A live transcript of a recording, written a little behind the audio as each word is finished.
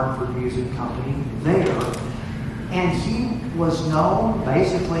Hartford Music Company there. And he was known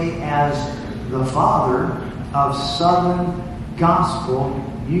basically as the father of Southern gospel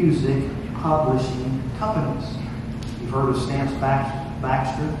music publishing companies. You've heard of Stamps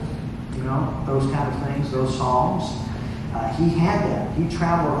Baxter, those kind of things, those songs. He had that. He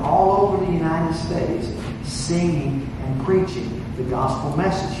traveled all over the United States singing and preaching the gospel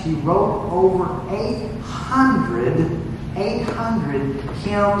message. He wrote over 800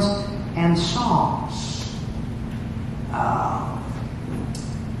 hymns and songs. I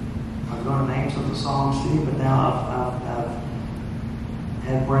was going to name some of the songs to you, but now I've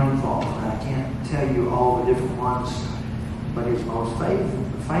had brain fog, and I can't tell you all the different ones. But his most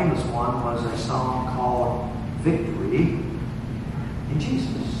famous one was a song called Victory in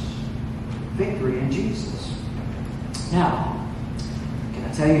Jesus. Victory in Jesus. Now, can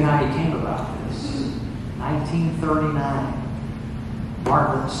I tell you how he came about this? 1939,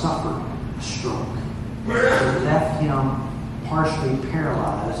 Bartlett suffered a stroke. It left him partially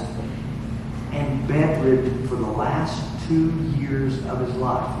paralyzed and bedridden for the last 2 years of his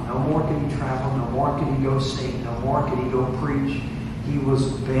life. No more could he travel, no more could he go sing, no more could he go preach. He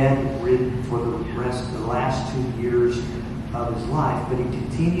was bedridden for the last 2 years of his life, but he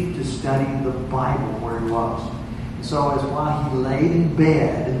continued to study the Bible where he was. And so it's while he laid in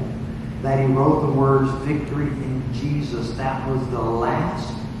bed that he wrote the words Victory in Jesus. That was the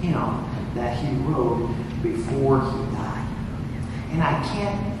last hymn that he wrote before he died. And I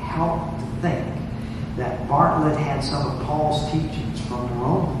can't help to think that Bartlett had some of Paul's teachings from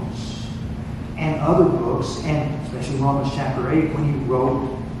Romans and other books, and especially Romans chapter 8, when he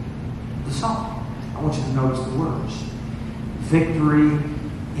wrote the song. I want you to notice the words. Victory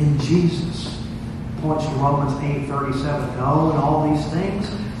in Jesus. Points to Romans 8:37. No, in all these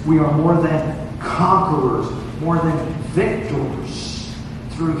things, we are more than conquerors, more than victors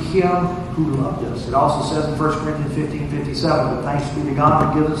through Him who loved us. It also says in 1 Corinthians 15:57, but thanks be to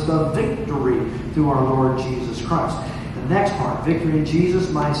God who gives us the victory through our Lord Jesus Christ. The next part, victory in Jesus,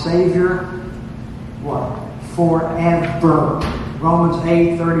 my Savior, what? Forever. Romans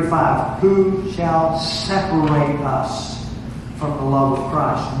 8:35, who shall separate us from the love of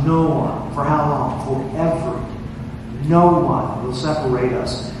Christ? No one. For how long? Forever. No one will separate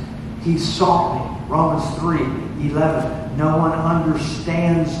us. He sought me. Romans 3:11. No one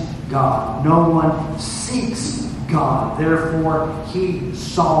understands God. No one seeks God. Therefore, He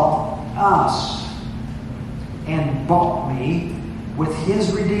sought us and bought me with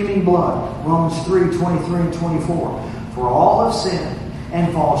His redeeming blood. Romans 3:23 and 24. For all have sinned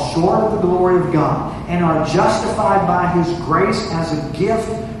and fall short of the glory of God, and are justified by His grace as a gift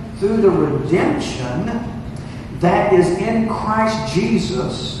through the redemption that is in Christ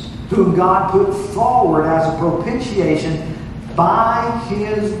Jesus, whom God put forward as a propitiation by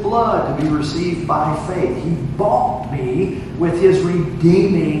His blood to be received by faith. He bought me with His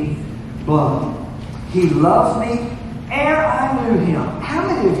redeeming blood. He loved me ere I knew Him. How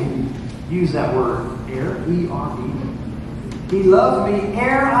many of you use that word, ere? E-R-E. He loved me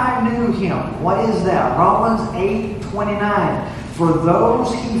ere I knew Him. What is that? Romans 8:29. For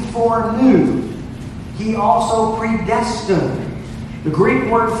those He foreknew, He also predestined. The Greek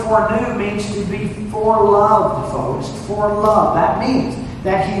word foreknew means to be foreloved, folks. Foreloved. That means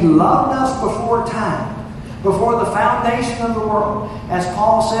that He loved us before time, before the foundation of the world. As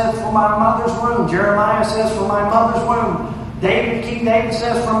Paul said, from my mother's womb. Jeremiah says, from my mother's womb. King David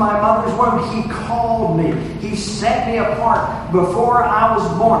says, from my mother's womb, He called me. He set me apart before I was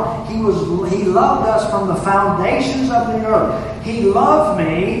born. He loved us from the foundations of the earth. He loved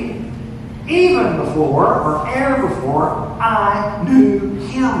me even before, or ere before, I knew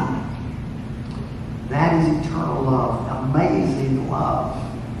Him. That is eternal love. Amazing love.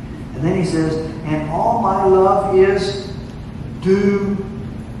 And then he says, and all my love is due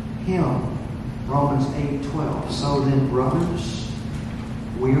Him. Romans 8:12. So then, brothers,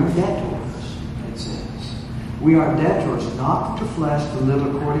 we are debtors, it says. We are debtors not to the flesh to live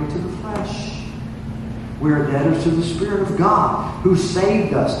according to the flesh. We are debtors to the Spirit of God who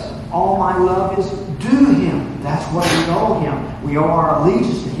saved us. All my love is due Him. That's what we owe Him. We owe our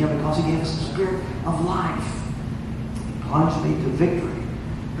allegiance to Him because He gave us the Spirit of life. He plunged me to victory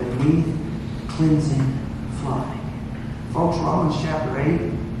beneath cleansing flood. Folks, Romans chapter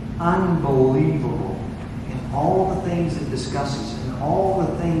 8, unbelievable in all the things it discusses, and all the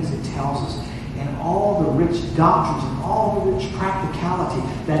things it tells us, and all the rich doctrines, and all the rich practicality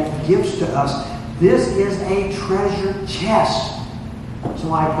that it gives to us. This is a treasure chest.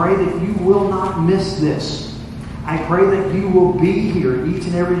 So I pray that you will not miss this. I pray that you will be here each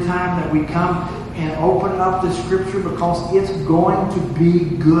and every time that we come and open up the Scripture because it's going to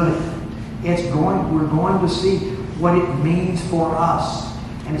be good. We're going to see what it means for us.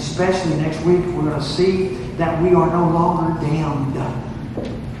 And especially next week, we're going to see that we are no longer damned.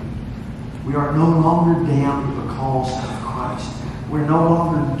 We are no longer damned because of Christ. We're no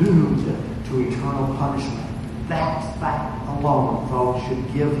longer doomed to eternal punishment. That fact alone, folks,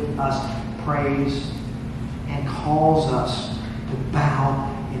 should give us praise and cause us to bow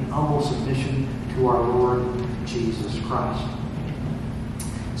in humble submission to our Lord Jesus Christ.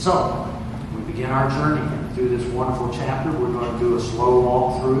 So, we begin our journey through this wonderful chapter. We're going to do a slow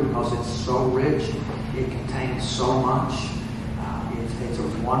walk through it because it's so rich. It contains so much. It's a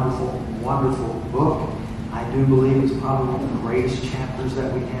wonderful, wonderful book. I do believe it's probably one of the greatest chapters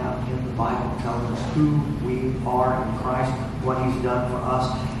that we have in the Bible, telling us who we are in Christ, what He's done for us.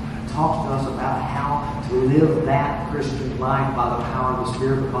 It talks to us about how to live that Christian life by the power of the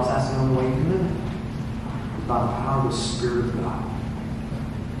Spirit, because that's the only way you can live it, by the power of the Spirit of God.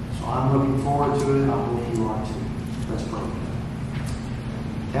 So I'm looking forward to it. I hope you are too. Let's pray.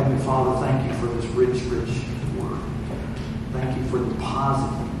 Heavenly Father, thank you for this rich, rich word. Thank you for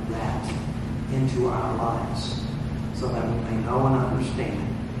depositing that into our lives so that we may know and understand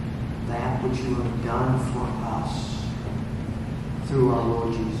that which you have done for us through our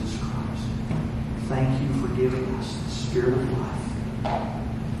Lord Jesus Christ. Thank you for giving us the Spirit of life,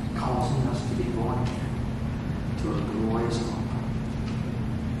 causing us to be born again to a glorious hope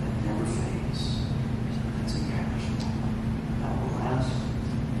that never fades, that's imperishable, that will last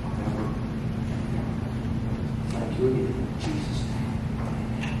forever and ever. Thank you again in Jesus' name.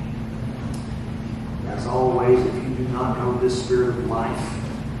 Amen. As always, if you do not know this Spirit of life,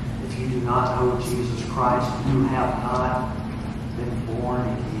 if you do not know Jesus Christ, you have not been born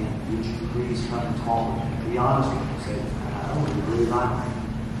again. Would you please come and talk with me? Be honest with me. Say, I don't believe I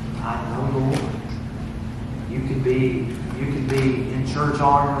know the Lord. You could be in church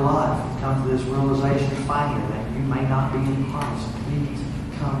all your life and come to this realization finally that you may not be in Christ. Please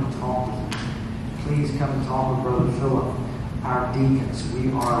come and talk with me. Please come and talk with Brother Philip, our deacons.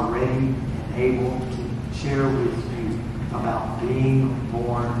 We are ready and able to share with you about being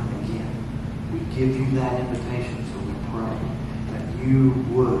born again. We give you that invitation, so we pray that you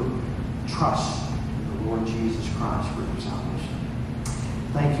would trust in the Lord Jesus Christ for your salvation.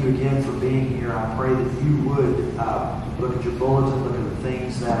 Thank you again for being here. I pray that you would look at your bulletin, look at the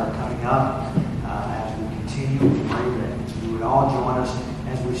things that are coming up as we continue. We pray that you would all join us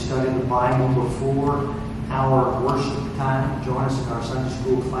as we study the Bible before our worship time. Join us in our Sunday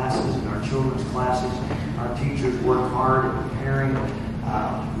school classes and our children's classes. Our teachers work hard at preparing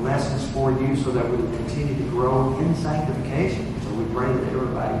lessons for you so that we will continue to grow in sanctification. So we pray that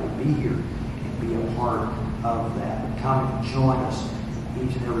everybody would be here and be a part of that. Come and join us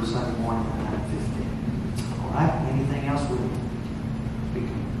each and every Sunday morning at 9:15. All right? Anything else? All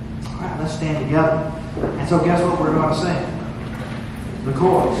right, let's stand together. And so guess what we're going to sing? The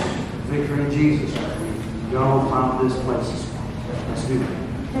chorus, Victory in Jesus. We go from this place this morning. Let's do that.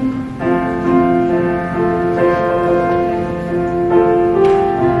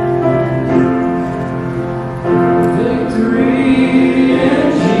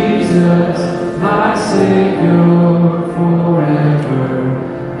 My Savior forever,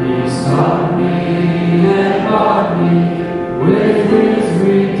 He's taught me and bought me with His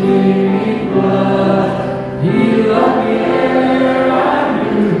redeeming blood. He loved me ere I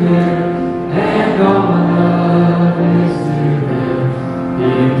knew Him, and all my love is to Him.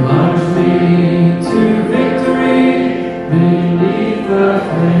 He plunged me to victory beneath the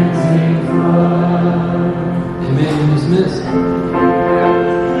cleansing flood. Amen. Dismissed.